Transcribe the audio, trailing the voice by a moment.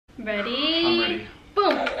Ready? I'm ready.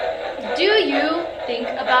 Boom. Do you think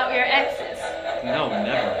about your exes? No,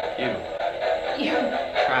 never. Ew. You.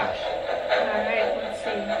 Trash. Alright, let's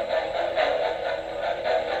see.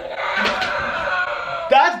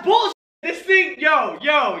 That's bullshit. This thing, yo.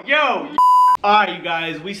 Alright, you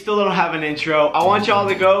guys, we still don't have an intro. I want y'all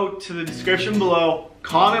to go to the description below.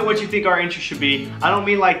 Comment what you think our intro should be. I don't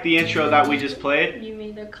mean like the intro that we just played. You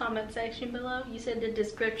mean the comment section below? You said the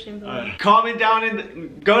description below. Comment down in the,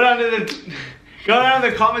 go down to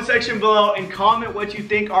the comment section below and comment what you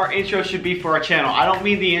think our intro should be for our channel. I don't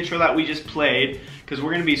mean the intro that we just played, because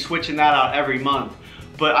we're gonna be switching that out every month.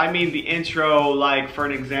 But I mean the intro, like for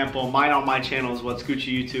an example, mine on my channel is What's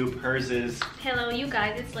Gucci YouTube, hers is. Hello you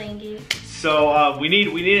guys, it's Langy. So we need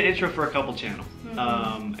an intro for a couple channels.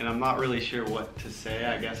 And I'm not really sure what to say.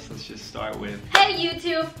 I guess let's just start with. Hey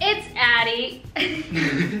YouTube, it's Addie.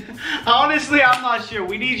 Honestly, I'm not sure.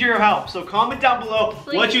 We need your help. So comment down below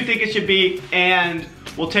what you think it should be, and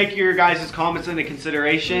we'll take your guys' comments into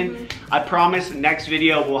consideration. I promise next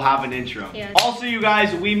video we'll have an intro. Yeah. Also, you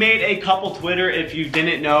guys, we made a couple Twitter. If you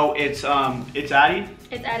didn't know, it's Addie.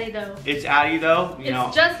 It's Addie though. It's Addie though. You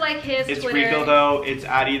know, just like his it's Twitter. Rico though. It's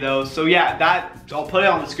Addie though. So yeah, I'll put it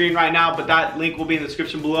on the screen right now, but that link will be in the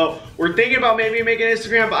description below. We're thinking about maybe making an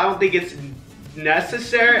Instagram, but I don't think it's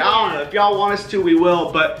necessary. I don't know. If y'all want us to, we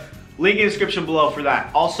will, but link in the description below for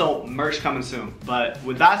that. Also, merch coming soon. But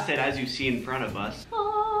with that said, as you see in front of us,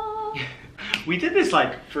 we did this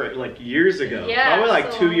like years ago. Yeah, probably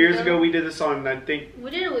like so 2 years ago we did this on, I think.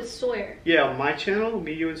 We did it with Sawyer. Yeah, on my channel,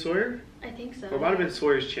 me, you, and Sawyer. I think so. Or it might have been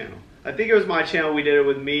Sawyer's channel. I think it was my channel. We did it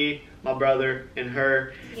with me, my brother, and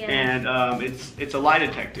her. Yeah. And it's a lie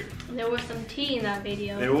detector. There was some tea in that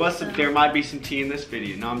video. There might be some tea in this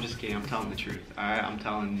video. No, I'm just kidding. I'm telling the truth. Alright, I'm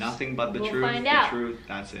telling nothing but the truth. We'll find out. The truth.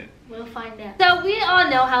 That's it. We'll find out. So we all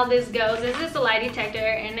know how this goes. This is a lie detector,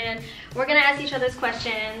 and then we're gonna ask each other's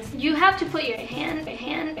questions. You have to put your hand.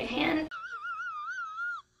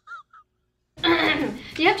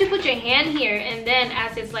 You have to put your hand here, and then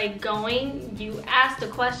as it's like going, you ask the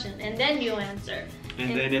question, and then you answer.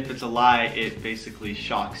 And then if it's a lie, it basically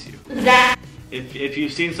shocks you. That. If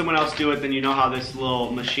you've seen someone else do it, then you know how this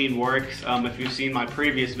little machine works. If you've seen my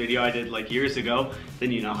previous video I did like years ago,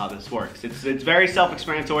 then you know how this works. It's very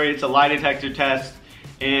self-explanatory. It's a lie detector test,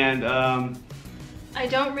 and I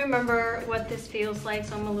don't remember what this feels like,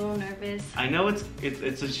 so I'm a little nervous. I know it's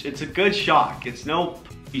a good shock. It's no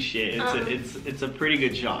shit. It's a pretty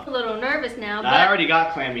good shock. I'm a little nervous now, but I already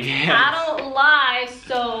got clammy hands. I don't lie,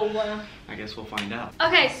 so I guess we'll find out.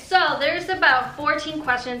 okay, so there's about 14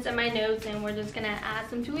 questions in my notes, and we're just gonna ask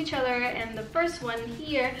them to each other. And the first one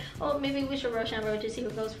here, oh, maybe we should rush on road to see who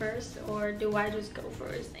goes first, or do I just go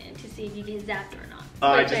first and to see if you get zapped or not?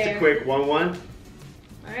 Just a quick 1-1.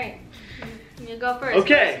 All right, you go first.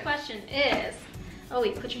 Okay. First question is, oh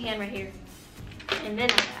wait, put your hand right here, and then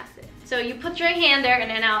I'll ask it. So you put your hand there, and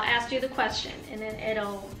then I'll ask you the question, and then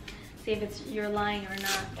it'll see if you're lying or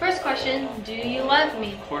not. First question, do you love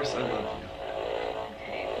me? Of course I love you.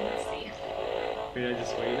 Okay, let's see. Wait, I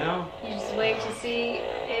just wait now? You just wait to see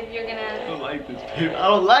if you're I gonna... don't like this, babe. I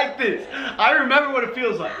don't like this. I remember what it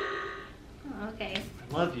feels like. Oh, okay.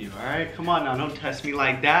 I love you, alright? Come on now, don't test me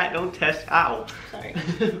like that. Don't test, ow. Sorry.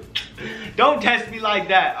 Don't test me like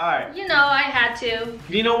that, alright. You know, I had to.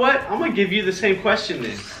 You know what? I'm gonna give you the same question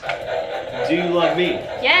then. Do you love me?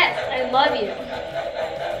 Yes, I love you.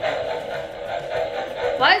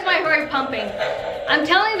 Why is my heart pumping? I'm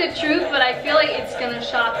telling the truth, but I feel like it's gonna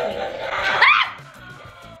shock me. Ah!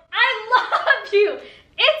 I love you!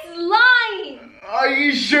 It's lying! Are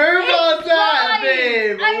you sure about that,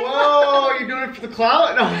 lying. babe? Whoa, you're doing it for the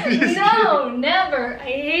clout? No, I'm just No, kidding. never. I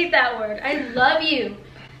hate that word. I love you.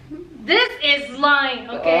 This is lying,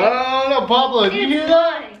 okay? Oh, no, Pablo, do you hear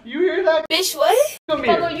that? You hear that? Bitch, what? Come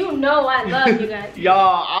Pablo, here. you know I love you guys.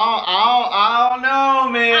 Y'all, I don't know,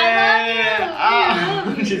 man. I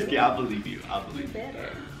love you. I'm just kidding. I believe you. I believe you.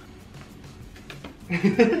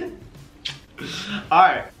 Better.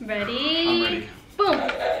 Alright. Ready? I'm ready. Boom.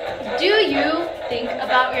 Do you think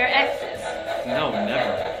about your exes? No,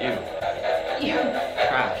 never. Ew. You.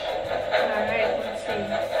 Trash. Alright, let's see.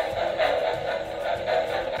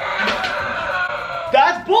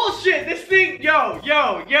 That's bullshit. This thing, yo.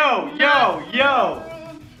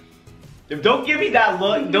 Don't give me that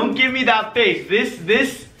look. Don't give me that face.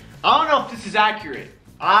 This, I don't know if this is accurate.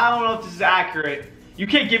 You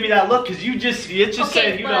can't give me that look because it just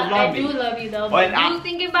said you don't love me. I do love you though. But Do you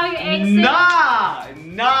thinking about your exes?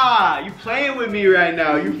 Nah. You playing with me right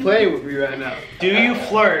now. Do you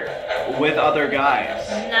flirt with other guys?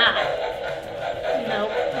 Nah.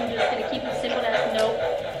 Nope. I'm just gonna keep it simple as nope.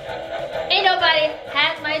 Ain't nobody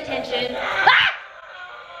has my attention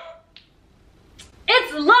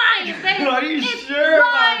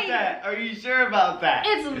about that.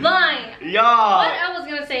 It's lying. Y'all. What I was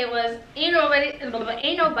gonna say was,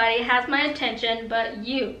 ain't nobody has my attention but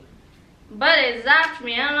you. But it zapped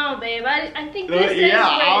me. I don't know, babe. I think this is Yeah,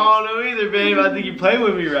 I don't know either, babe. I think you play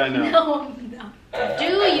with me right now. No. Do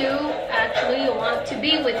you actually want to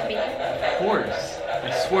be with me? Of course.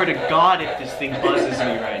 I swear to God if this thing buzzes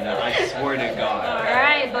me right now. I swear to God.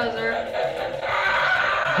 Alright, buzzer.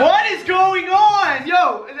 What is going on?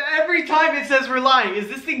 Yo, every time it says we're lying. Is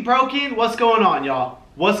this thing broken? What's going on, y'all?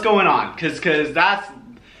 What's going on? Cause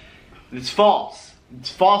it's false. It's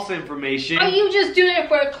false information. Are you just doing it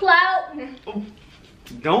for clout?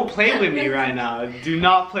 Don't play with me right now. Do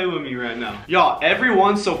not play with me right now. Y'all,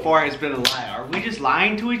 everyone so far has been a lie. Are we just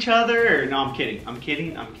lying to each other? Or no, I'm kidding. I'm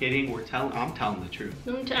kidding. I'm kidding. I'm telling the truth.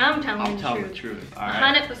 I'm telling the truth. All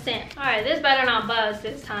right. 100%. All right, this better not buzz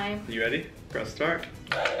this time. You ready? Press start.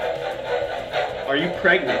 Are you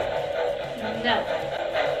pregnant? No.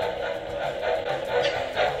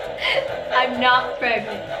 I'm not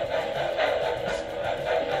pregnant.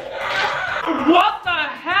 What the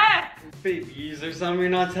heck? Baby, is there something you're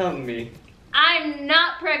not telling me? I'm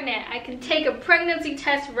not pregnant. I can take a pregnancy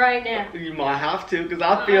test right now. You might have to, because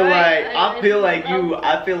I feel like you're not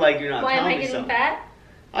telling me something. Why am I getting fat?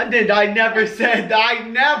 I never said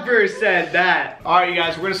that. Alright, you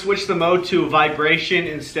guys, we're gonna switch the mode to vibration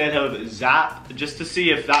instead of zap, just to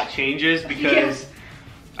see if that changes, because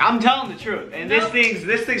I'm telling the truth. And this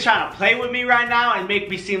thing's trying to play with me right now and make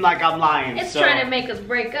me seem like I'm lying. It's trying to make us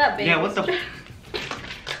break up, baby. Yeah, what the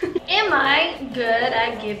Am I good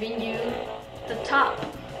at giving you the top?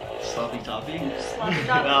 Sloppy toppy? Sloppy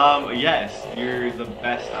toppy. Yes, you're the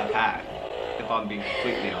best I've had, if I'm being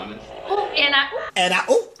completely honest. Oh, and I.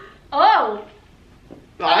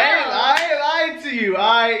 I ain't lied to you.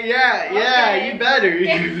 Yeah, you better.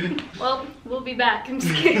 Well, we'll be back. I'm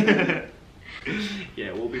just kidding.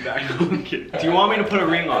 Yeah, we'll be back. Okay. Do you want me to put a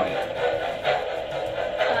ring on it?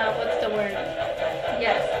 What's the word?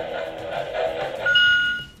 Yes.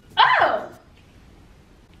 Oh!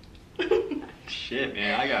 Shit,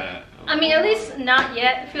 man, I gotta. I mean, at least not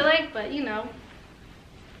yet, I feel like, but you know.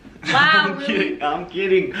 Wow, really? I'm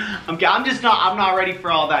kidding. I'm not ready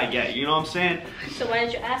for all that yet, you know what I'm saying? So why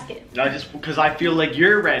didn't you ask it? Because I feel like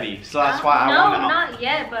you're ready, so that's why I want to. No, not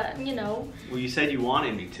yet, but you know. Well, you said you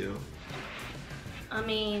wanted me to. I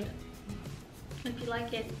mean, if you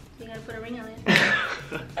like it, you gotta put a ring on it.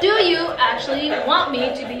 Do you actually want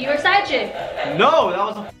me to be your side chick? No, that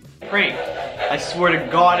was a prank. I swear to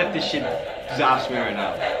God if this shit zaps me right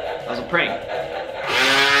now. That was a prank.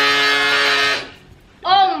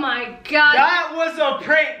 Oh my God. That was a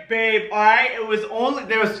prank, babe, alright? It was only,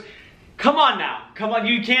 come on now. Come on,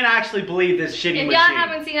 you can't actually believe this shitty machine. If y'all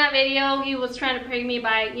haven't seen that video, he was trying to prank me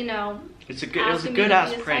by, you know, it was a good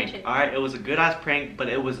ass prank, alright? It was a good ass prank, but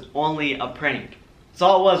it was only a prank. That's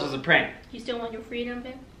all it was a prank. You still want your freedom,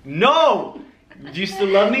 babe? No! Do you still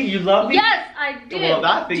love me? You love me? Yes, I do. Well,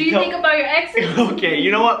 that thing do you think about your exes? Okay, you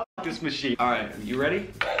know what? F this machine. Alright, you ready?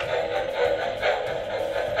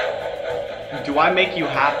 Do I make you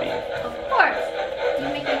happy? Of course. You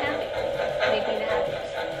make me happy. Make me the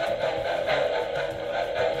happiest.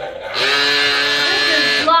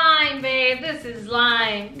 This is lime, babe. This is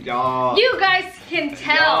lime. You guys can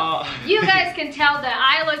tell. You guys can tell that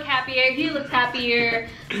I look happier. He looks happier.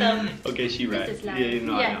 So. Okay, she right. This is lime. Yeah,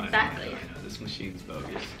 no, yeah, I know, exactly. I know. This machine's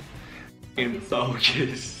bogus.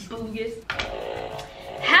 Bogus. Bogus.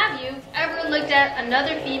 Have you ever looked at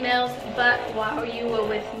another female's butt while you were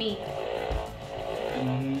with me?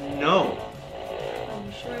 No. Are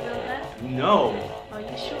you sure about that? No. Are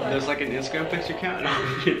you sure? There's like an Instagram picture count?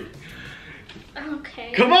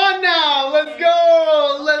 Okay. Come on now, let's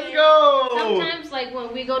go, let's go. Sometimes like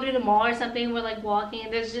when we go to the mall or something, we're like walking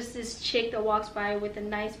and there's just this chick that walks by with a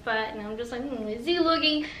nice butt and I'm just like, is he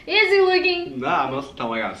looking? Is he looking? Nah, most of the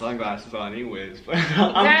time I got sunglasses on anyways. But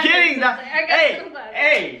I'm kidding.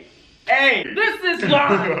 Hey. This is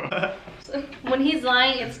lying. When he's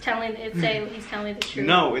lying, he's telling the truth.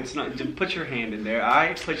 No, it's not. Just put your hand in there.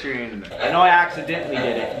 Alright, put your hand in there. I know I accidentally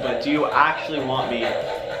did it, but do you actually want me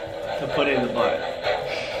to put it in the butt?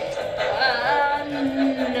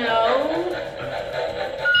 No.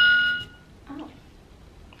 Oh.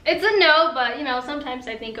 It's a no, but you know, sometimes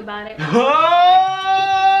I think about it. Oh,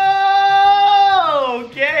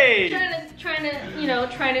 okay. Trying to, you know,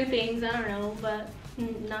 try new things. I don't know, but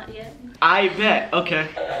not yet. I bet. Okay.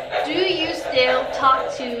 Do you still talk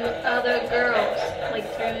to other girls, like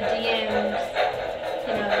through DMs?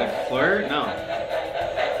 You know. Like flirt? No.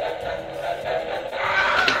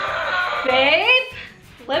 Babe,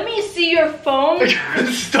 let me see your phone.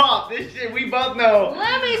 Stop this shit. We both know.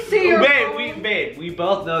 Let me see your phone. Babe, we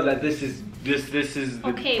both know that this is This is the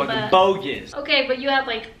Okay, fucking bogus. Okay, but you have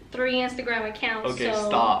like 3 Instagram accounts. Okay, so.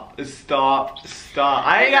 stop.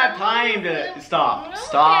 I ain't got time to stop.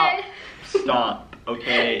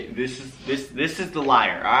 Okay, this is the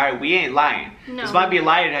liar. All right, we ain't lying. No. This might be a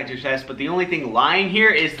lie detector test, but the only thing lying here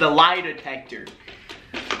is the lie detector.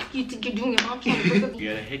 You think you're doing your mom's trying to break up? You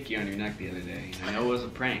got a hickey on your neck the other day. I know it was a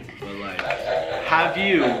prank, but like, have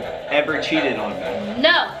you ever cheated on me?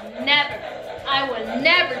 No, never. I would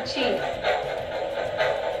never cheat.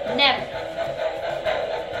 Never.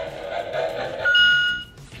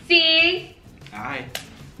 See? Alright.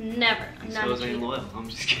 Never. These hoes ain't loyal. I'm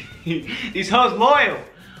just kidding. These hoes loyal.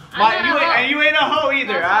 You ain't a hoe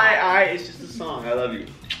either. Alright. It's just a song. I love you.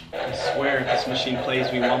 I swear if this machine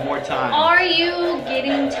plays me one more time. Are you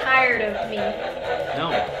getting tired of me?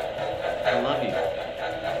 No. I love you.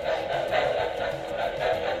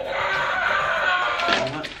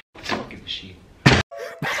 This fucking machine.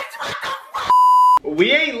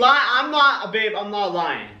 We ain't lying. I'm not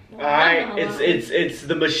lying. Well, Alright? I'm not It's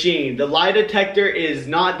the machine. The lie detector is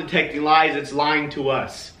not detecting lies, it's lying to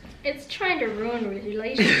us. It's trying to ruin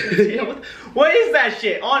relationships. Yeah, what is that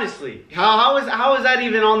shit? Honestly. How is that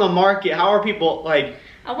even on the market? How are people like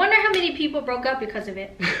I wonder how many people broke up because of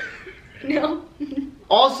it. No.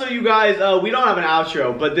 Also, you guys, we don't have an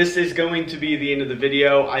outro, but this is going to be the end of the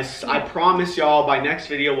video. I promise y'all by next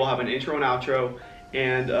video we'll have an intro and outro.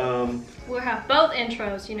 And we'll have both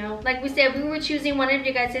intros, you know. Like we said, we were choosing one of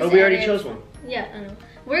you guys' oh, we already chose one. Yeah, I know.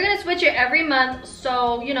 We're gonna switch it every month,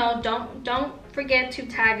 so you know, don't forget to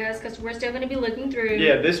tag us because we're still gonna be looking through.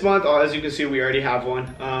 Yeah, this month, as you can see, we already have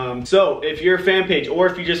one. So if you're a fan page, or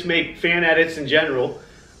if you just make fan edits in general,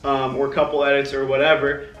 or couple edits or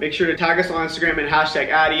whatever, make sure to tag us on Instagram and hashtag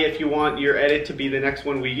Addy if you want your edit to be the next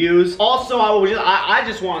one we use. Also, I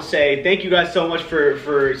just want to say thank you guys so much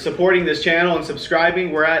for supporting this channel and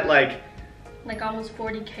subscribing. We're at like almost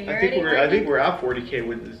 40K I already. think we're at 40K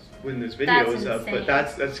when this video is up, but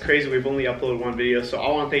that's crazy. We've only uploaded one video, so I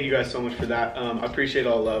want to thank you guys so much for that. I appreciate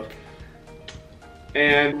all the love.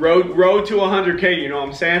 And road to 100K, you know what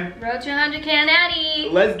I'm saying? Road to 100K and Addy.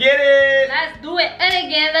 Let's get it. Let's do it. And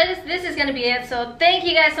again, this is gonna be it. So thank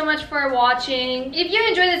you guys so much for watching. If you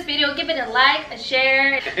enjoyed this video, give it a like, a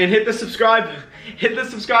share, and hit the subscribe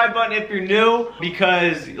button if you're new,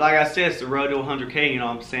 because like I said, it's the road to 100K, you know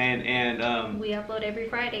what I'm saying? And we upload every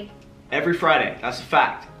Friday. Every Friday, that's a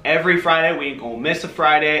fact. Every Friday, we ain't gonna miss a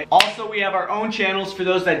Friday. Also, we have our own channels for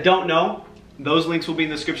those that don't know. Those links will be in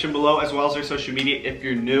the description below, as well as our social media if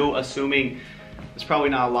you're new, assuming there's probably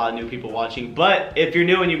not a lot of new people watching. But if you're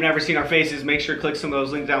new and you've never seen our faces, make sure to click some of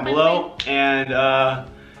those links down below. And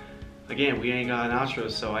again, we ain't got an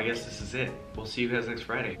outro, so I guess this is it. We'll see you guys next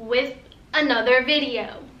Friday. With another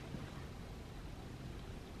video.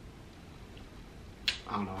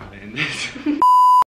 I don't know how to end this.